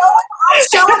your butt? I'm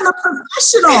showing the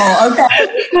professional. Okay.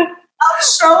 I'm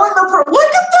showing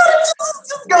look at that. It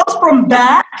just goes from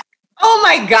back. Oh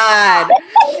my God.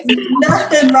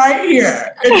 Nothing right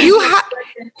here.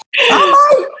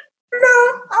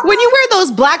 When you wear those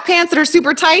black pants that are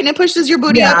super tight and it pushes your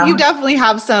booty up, you definitely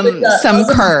have some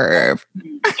curve.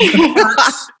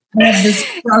 This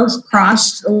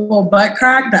crushed little butt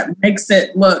crack that makes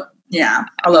it look, I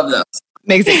love those.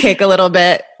 Makes it kick a little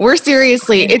bit. We're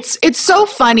seriously, it's so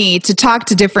funny to talk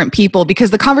to different people because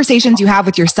the conversations you have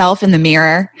with yourself in the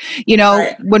mirror, you know,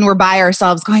 right. When we're by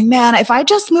ourselves going, man, if I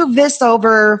just move this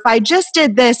over, if I just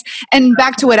did this, and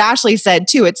back to what Ashley said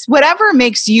too, it's whatever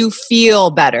makes you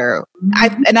feel better.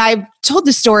 I've told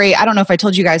the story, I don't know if I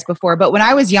told you guys before, but when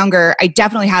I was younger, I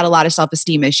definitely had a lot of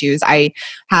self-esteem issues. I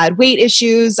had weight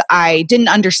issues. I didn't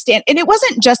understand. And it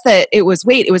wasn't just that it was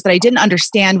weight. It was that I didn't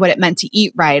understand what it meant to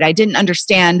eat right. I didn't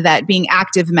understand that being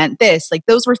active meant this. Like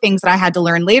those were things that I had to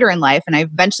learn later in life. And I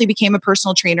eventually became a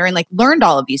personal trainer and like learned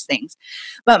all of these things.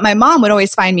 But my mom would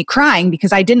always find me crying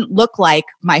because I didn't look like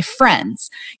my friends.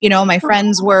 You know, my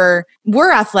friends were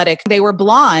athletic. They were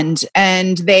blonde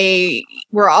and they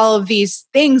were all of these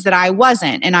things that I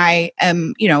wasn't. And I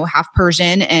am, you know, half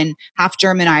Persian and half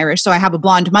German Irish. So I have a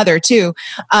blonde mother too.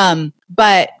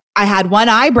 But I had one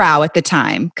eyebrow at the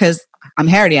time because I'm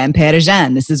Hardy, I'm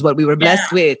Parisian. This is what we were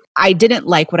blessed with. I didn't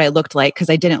like what I looked like because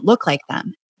I didn't look like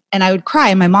them. And I would cry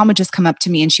and my mom would just come up to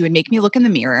me and she would make me look in the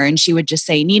mirror and she would just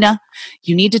say, Nina,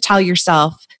 you need to tell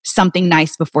yourself something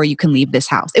nice before you can leave this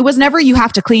house. It was never you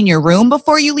have to clean your room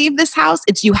before you leave this house.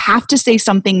 It's you have to say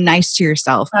something nice to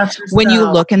yourself when you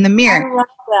look in the mirror. I love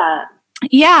that.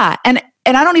 Yeah.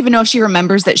 And I don't even know if she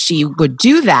remembers that she would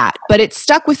do that, but it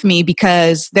stuck with me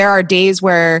because there are days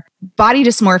where body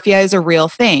dysmorphia is a real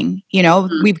thing. You know,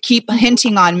 we keep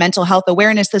hinting on mental health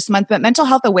awareness this month, but mental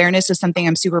health awareness is something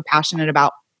I'm super passionate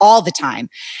about all the time.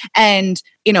 And,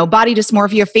 you know, body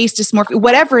dysmorphia, face dysmorphia,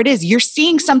 whatever it is, you're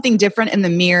seeing something different in the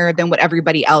mirror than what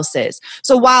everybody else is.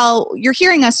 So while you're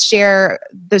hearing us share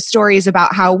the stories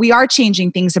about how we are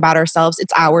changing things about ourselves,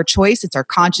 it's our choice. It's our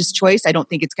conscious choice. I don't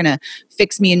think it's going to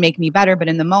fix me and make me better. But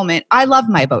in the moment, I love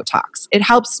my Botox. It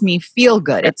helps me feel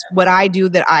good. It's what I do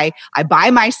that I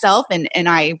buy myself and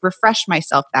I refresh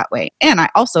myself that way. And I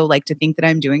also like to think that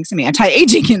I'm doing some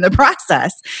anti-aging in the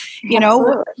process. You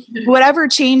know, whatever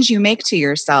change you make to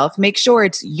yourself, make sure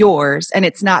it's yours and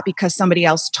it's not because somebody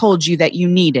else told you that you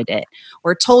needed it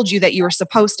or told you that you were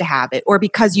supposed to have it or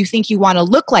because you think you want to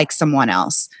look like someone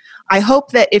else. I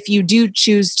hope that if you do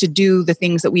choose to do the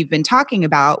things that we've been talking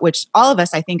about, which all of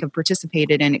us, I think, have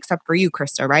participated in, except for you,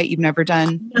 Krista, right? You've never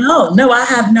done? No, I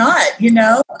have not. You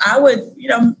know, I would, you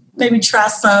know, maybe try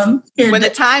some. When the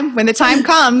time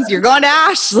comes, you're going to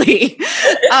Ashley.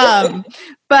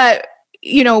 But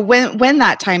you know, when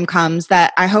that time comes,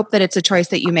 that I hope that it's a choice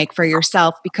that you make for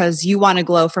yourself because you want to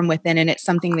glow from within and it's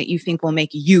something that you think will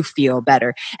make you feel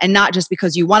better. And not just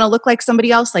because you want to look like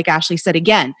somebody else, like Ashley said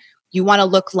again, you want to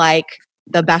look like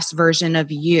the best version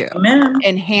of you. Amen.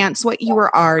 Enhance what you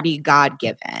were already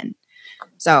God-given.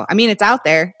 So, I mean, it's out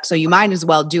there, so you might as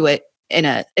well do it in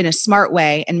a smart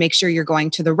way and make sure you're going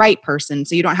to the right person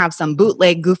so you don't have some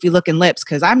bootleg goofy looking lips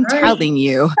because I'm telling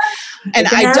you and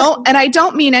I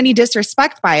don't mean any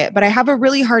disrespect by it, but I have a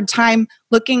really hard time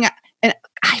looking at, and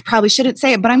I probably shouldn't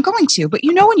say it, but I'm going to, but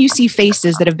you know when you see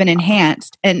faces that have been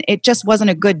enhanced and it just wasn't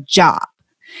a good job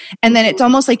and then it's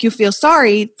almost like you feel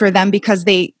sorry for them because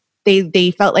they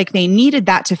felt like they needed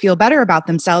that to feel better about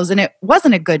themselves and it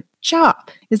wasn't a good job.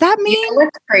 Is that mean? You know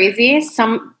what's crazy?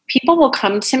 Some people will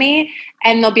come to me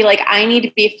and they'll be like, I need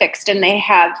to be fixed. And they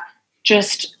have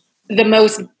just the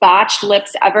most botched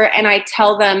lips ever. And I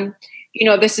tell them, you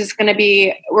know, this is going to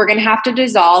be, we're going to have to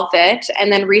dissolve it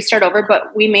and then restart over,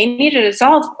 but we may need to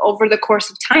dissolve over the course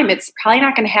of time. It's probably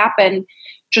not going to happen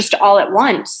just all at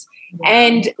once.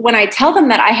 And when I tell them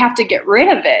that I have to get rid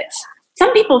of it,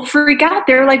 some people freak out.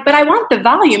 They're like, but I want the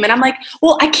volume. And I'm like,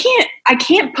 well, I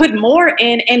can't put more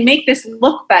in and make this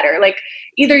look better. Like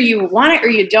either you want it or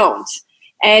you don't.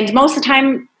 And most of the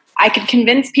time I could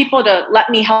convince people to let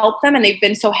me help them and they've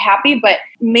been so happy, but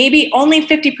maybe only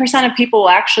 50% of people will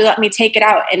actually let me take it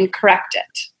out and correct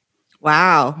it.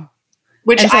 Wow.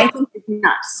 Which I think is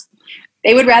nuts.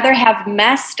 They would rather have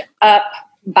messed up,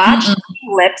 botched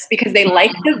lips because they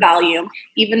like the volume,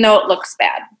 even though it looks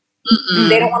bad.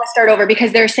 They don't want to start over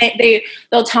because they're saying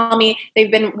they'll tell me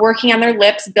they've been working on their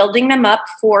lips, building them up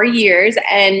for years,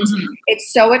 and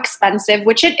it's so expensive,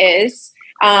 which it is.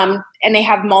 And they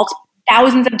have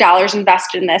thousands of dollars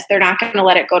invested in this. They're not going to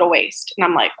let it go to waste. And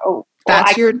I'm like, oh, well,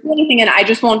 I can't do anything, and I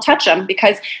just won't touch them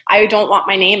because I don't want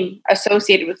my name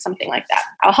associated with something like that.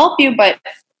 I'll help you, but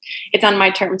it's on my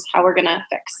terms how we're going to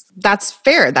fix. That's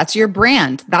fair. That's your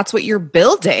brand. That's what you're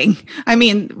building. I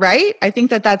mean, right? I think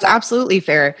that that's absolutely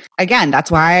fair. Again, that's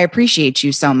why I appreciate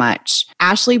you so much.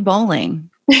 Ashley Bowling,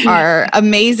 our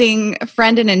amazing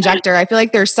friend and injector. I feel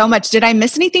like there's so much. Did I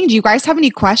miss anything? Do you guys have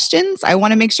any questions? I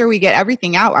want to make sure we get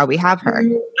everything out while we have her.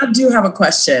 I do have a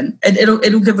question.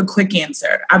 It'll give a quick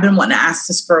answer. I've been wanting to ask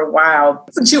this for a while.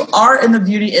 Since you are in the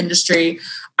beauty industry,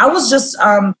 I was just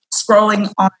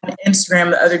scrolling on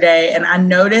Instagram the other day, and I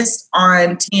noticed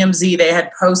on TMZ they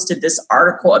had posted this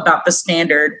article about the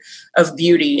standard of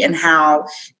beauty and how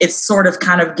it's sort of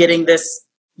kind of getting this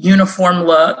uniform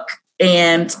look.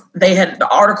 And the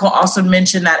article also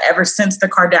mentioned that ever since the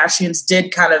Kardashians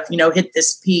did kind of, hit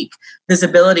this peak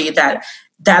visibility,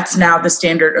 that's now the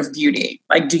standard of beauty.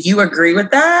 Like, do you agree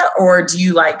with that? Or do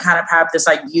you like kind of have this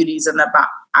like beauties in the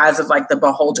eyes of like the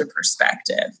beholder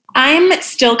perspective? I'm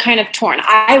still kind of torn.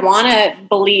 I want to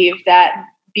believe that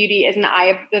beauty is in the eye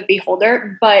of the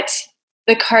beholder, but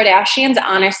the Kardashians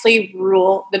honestly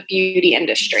rule the beauty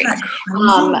industry.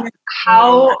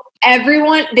 How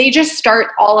everyone, they just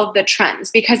start all of the trends,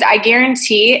 because I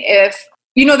guarantee if,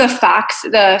 the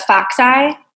fox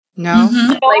eye. No.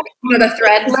 Mm-hmm. Like, the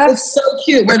thread lips. It's so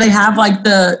cute where they have like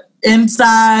the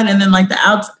inside and then like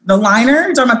the liner.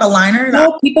 You're talking about the liner?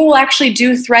 No, people will actually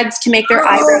do threads to make their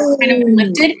eyebrows kind of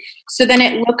lifted. So then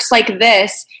it looks like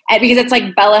this, because it's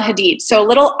like Bella Hadid. So a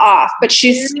little off, but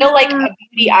she's still like a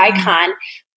beauty icon.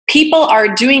 People are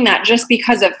doing that just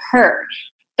because of her.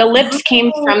 The lips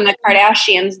came from the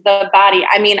Kardashians, the body.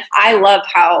 I mean, I love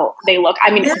how they look.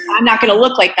 I mean, I'm not going to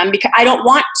look like them because I don't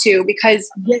want to, because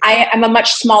I am a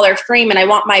much smaller frame and I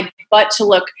want my butt to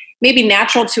look maybe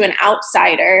natural to an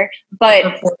outsider,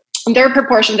 but their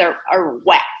proportions are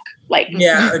whack. Like,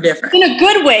 they're different in a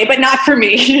good way, but not for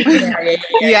me.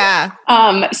 Yeah.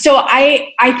 So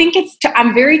I think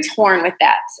I'm very torn with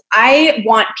that. I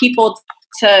want people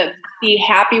to be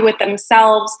happy with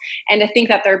themselves and to think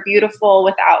that they're beautiful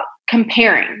without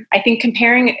comparing. I think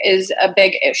comparing is a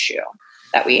big issue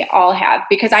that we all have,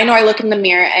 because I know I look in the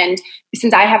mirror, and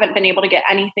since I haven't been able to get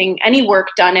any work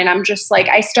done, and I'm just like,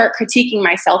 I start critiquing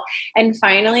myself. And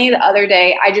finally, the other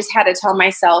day, I just had to tell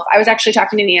myself, I was actually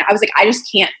talking to Nina, I was like, I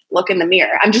just can't look in the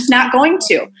mirror. I'm just not going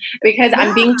to, because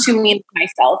I'm being too mean to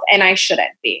myself, and I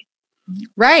shouldn't be.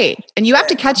 Right. And you have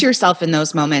to catch yourself in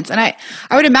those moments. And I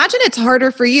would imagine it's harder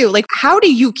for you. Like, how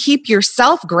do you keep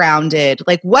yourself grounded?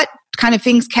 Like, what kind of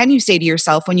things can you say to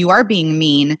yourself when you are being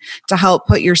mean to help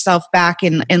put yourself back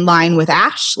in line with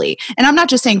Ashley? And I'm not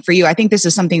just saying for you. I think this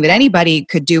is something that anybody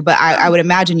could do, but I would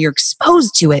imagine you're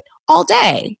exposed to it all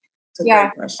day.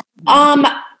 Yeah.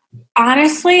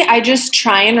 Honestly, I just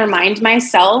try and remind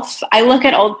myself. I look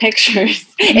at old pictures.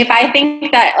 If I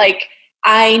think that like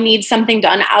I need something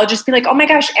done, I'll just be like, oh my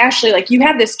gosh, Ashley, like you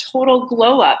have this total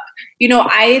glow up.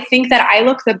 I think that I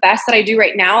look the best that I do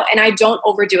right now, and I don't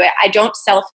overdo it. I don't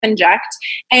self-inject,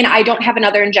 and I don't have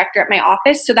another injector at my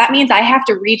office. So that means I have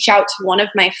to reach out to one of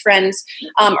my friends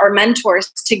or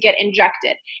mentors to get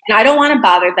injected. And I don't want to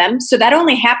bother them. So that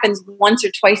only happens once or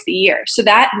twice a year. So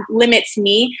that limits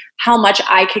me how much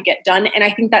I could get done. And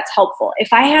I think that's helpful.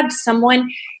 If I had someone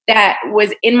that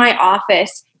was in my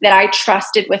office that I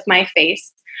trusted with my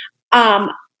face,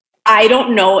 I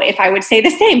don't know if I would say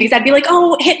the same, because I'd be like,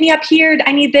 oh, hit me up here.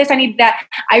 I need this. I need that.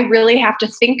 I really have to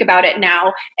think about it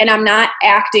now. And I'm not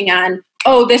acting on,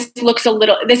 oh, this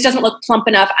doesn't look plump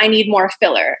enough. I need more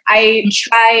filler. I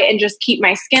try and just keep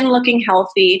my skin looking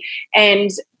healthy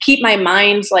and keep my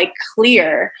mind like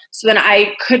clear, so then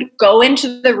I could go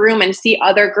into the room and see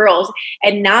other girls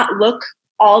and not look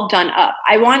all done up.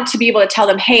 I want to be able to tell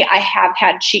them, hey, I have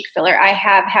had cheek filler. I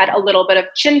have had a little bit of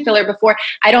chin filler before.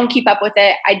 I don't keep up with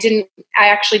it. I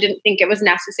actually didn't think it was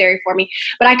necessary for me,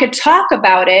 but I could talk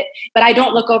about it, but I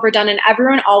don't look overdone. And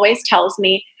everyone always tells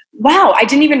me, wow, I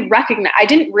didn't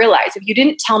realize. If you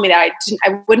didn't tell me that,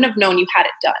 I wouldn't have known you had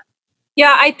it done.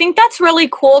 Yeah, I think that's really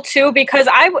cool too, because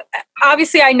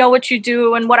obviously I know what you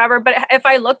do and whatever, but if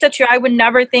I looked at you, I would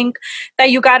never think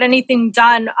that you got anything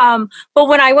done. But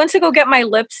when I went to go get my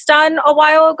lips done a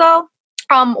while ago,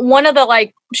 one of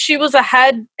the she was a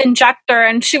head injector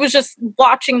and she was just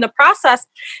watching the process.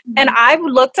 And I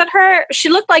looked at her, she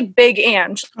looked like Big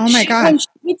Ange. Oh my God. When she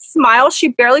would smile, she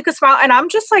barely could smile. And I'm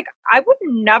just like, I would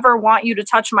never want you to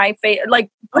touch my face. Like,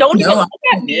 don't even look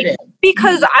at me,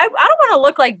 because I don't want to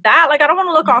look like that. Like, I don't want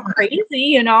to look all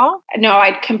crazy, No,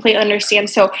 I completely understand.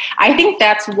 So I think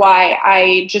that's why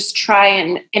I just try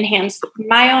and enhance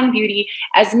my own beauty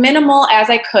as minimal as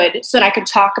I could, so that I could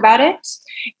talk about it.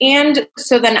 And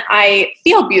so then I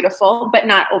feel beautiful, but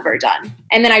not overdone.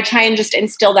 And then I try and just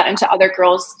instill that into other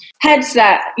girls' heads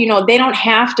that, they don't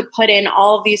have to put in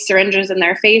all of these syringes in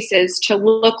their faces to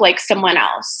look like someone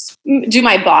else. Do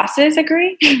my bosses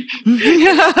agree?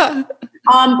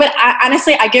 But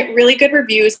honestly, I get really good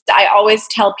reviews. I always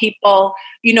tell people,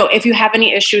 if you have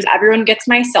any issues, everyone gets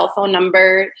my cell phone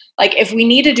number. Like, if we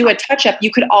need to do a touch-up,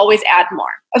 you could always add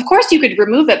more. Of course, you could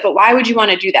remove it, but why would you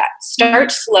want to do that?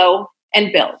 Start slow.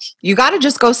 and build. You got to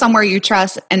just go somewhere you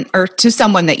trust or to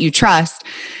someone that you trust.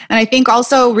 And I think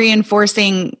also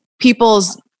reinforcing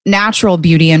people's natural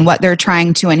beauty and what they're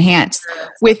trying to enhance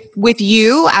with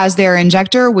you as their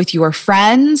injector, with your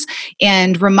friends,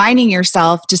 and reminding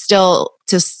yourself to still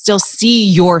see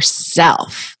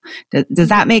yourself. Does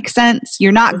that make sense?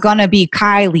 You're not going to be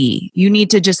Kylie. You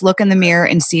need to just look in the mirror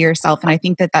and see yourself. And I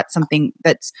think that that's something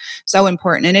that's so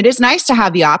important. And it is nice to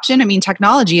have the option. I mean,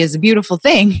 technology is a beautiful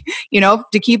thing,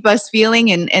 to keep us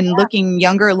feeling and looking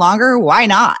younger, longer. Why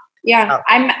not? Yeah,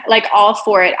 I'm like all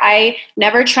for it. I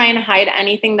never try and hide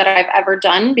anything that I've ever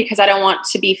done because I don't want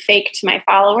to be fake to my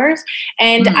followers.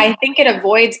 And I think it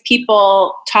avoids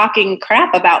people talking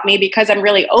crap about me because I'm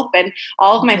really open.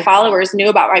 All of my followers knew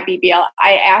about my BBL.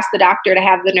 I asked the doctor to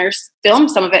have the nurse film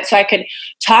some of it so I could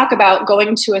talk about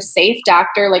going to a safe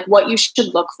doctor, like what you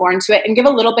should look for into it, and give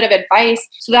a little bit of advice.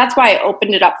 So that's why I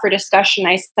opened it up for discussion.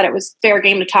 I said it was fair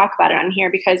game to talk about it on here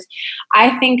because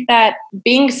I think that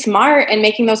being smart and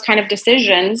making those kind of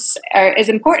decisions is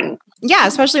important. Yeah,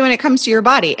 especially when it comes to your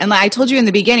body. And like I told you in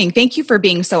the beginning, thank you for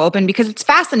being so open because it's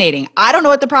fascinating. I don't know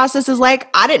what the process is like.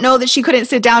 I didn't know that she couldn't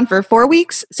sit down for 4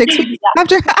 weeks, 6 weeks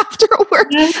after work.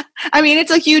 I mean, it's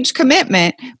a huge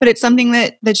commitment, but it's something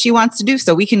that she wants to do.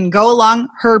 So we can go along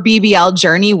her BBL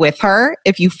journey with her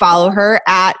if you follow her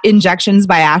at Injections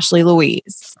by Ashley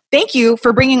Louise. Thank you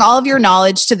for bringing all of your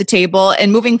knowledge to the table.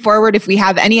 And moving forward, if we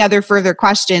have any other further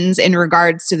questions in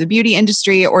regards to the beauty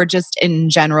industry or just in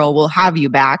general, we'll have you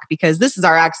back because this is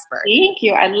our expert. Thank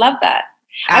you. I love that.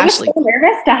 Ashley. I was so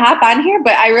nervous to hop on here,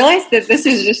 but I realized that this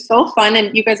is just so fun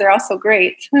and you guys are all so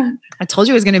great. I told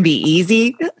you it was going to be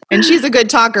easy. And she's a good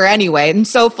talker anyway and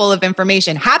so full of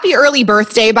information. Happy early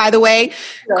birthday, by the way.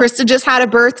 Yeah. Krista just had a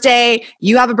birthday.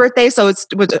 You have a birthday, so it's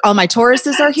all my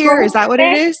Tauruses are here. Is that what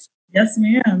it is? Yes,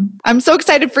 ma'am. I'm so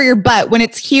excited for your butt. When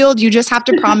it's healed, you just have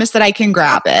to promise that I can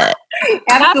grab it.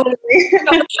 Absolutely.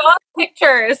 Show us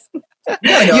pictures.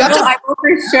 You have to, I will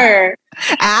for sure.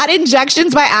 At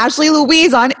Injections by Ashley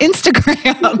Louise on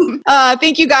Instagram.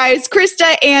 Thank you guys,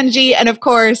 Krista, Angie, and of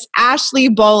course, Ashley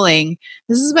Bowling.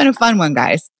 This has been a fun one,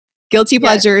 guys. Guilty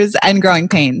pleasures and growing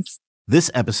pains.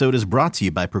 This episode is brought to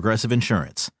you by Progressive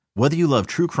Insurance. Whether you love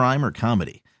true crime or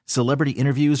comedy, celebrity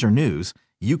interviews or news,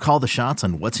 you call the shots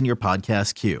on what's in your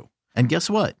podcast queue. And guess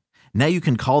what? Now you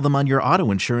can call them on your auto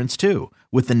insurance too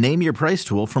with the Name Your Price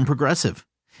tool from Progressive.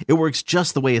 It works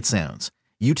just the way it sounds.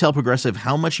 You tell Progressive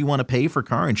how much you want to pay for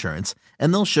car insurance,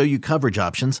 and they'll show you coverage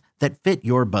options that fit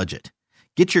your budget.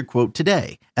 Get your quote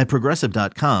today at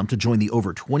Progressive.com to join the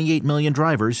over 28 million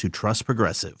drivers who trust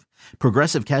Progressive.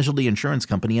 Progressive Casualty Insurance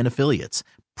Company and Affiliates.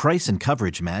 Price and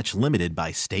coverage match limited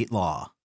by state law.